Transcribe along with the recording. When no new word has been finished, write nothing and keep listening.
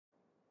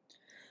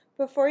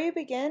Before you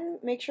begin,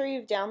 make sure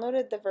you've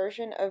downloaded the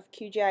version of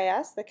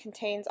QGIS that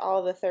contains all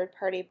of the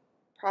third-party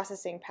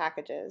processing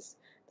packages.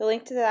 The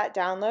link to that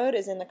download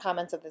is in the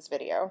comments of this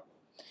video.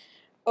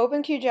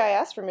 Open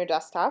QGIS from your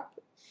desktop.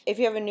 If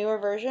you have a newer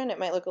version, it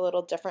might look a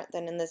little different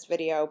than in this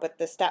video, but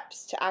the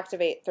steps to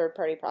activate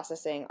third-party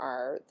processing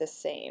are the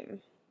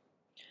same.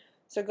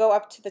 So go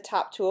up to the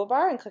top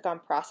toolbar and click on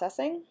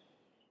Processing.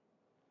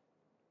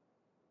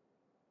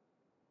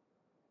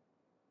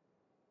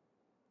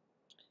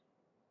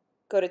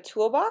 Go to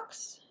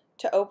Toolbox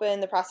to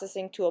open the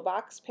Processing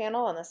Toolbox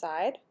panel on the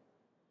side,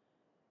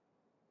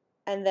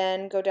 and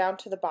then go down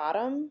to the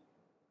bottom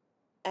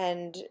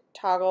and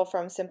toggle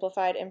from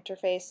Simplified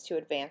Interface to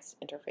Advanced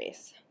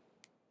Interface.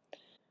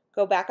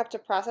 Go back up to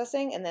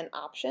Processing and then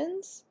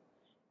Options,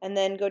 and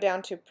then go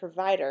down to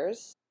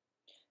Providers.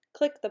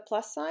 Click the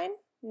plus sign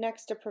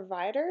next to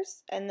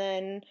Providers, and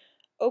then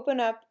open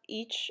up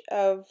each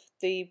of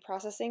the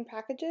processing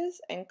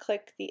packages and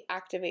click the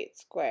Activate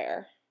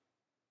square.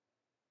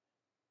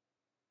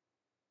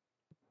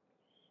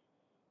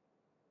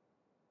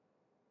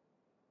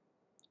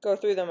 Go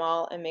through them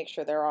all and make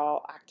sure they're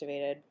all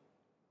activated.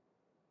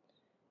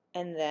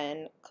 And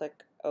then click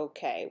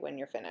OK when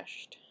you're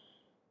finished.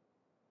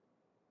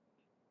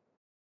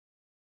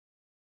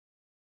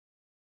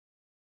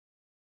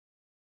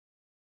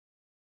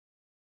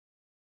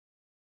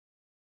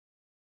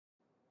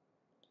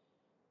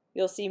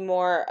 You'll see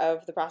more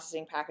of the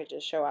processing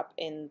packages show up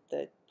in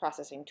the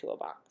processing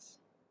toolbox.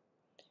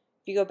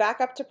 If you go back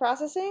up to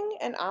Processing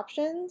and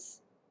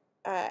Options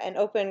and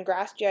open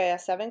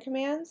GIS 7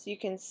 commands, you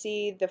can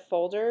see the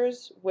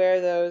folders where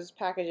those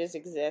packages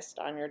exist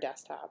on your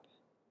desktop.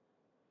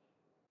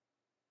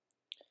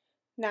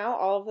 Now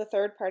all of the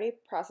third-party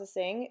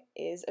processing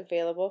is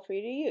available for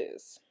you to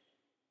use.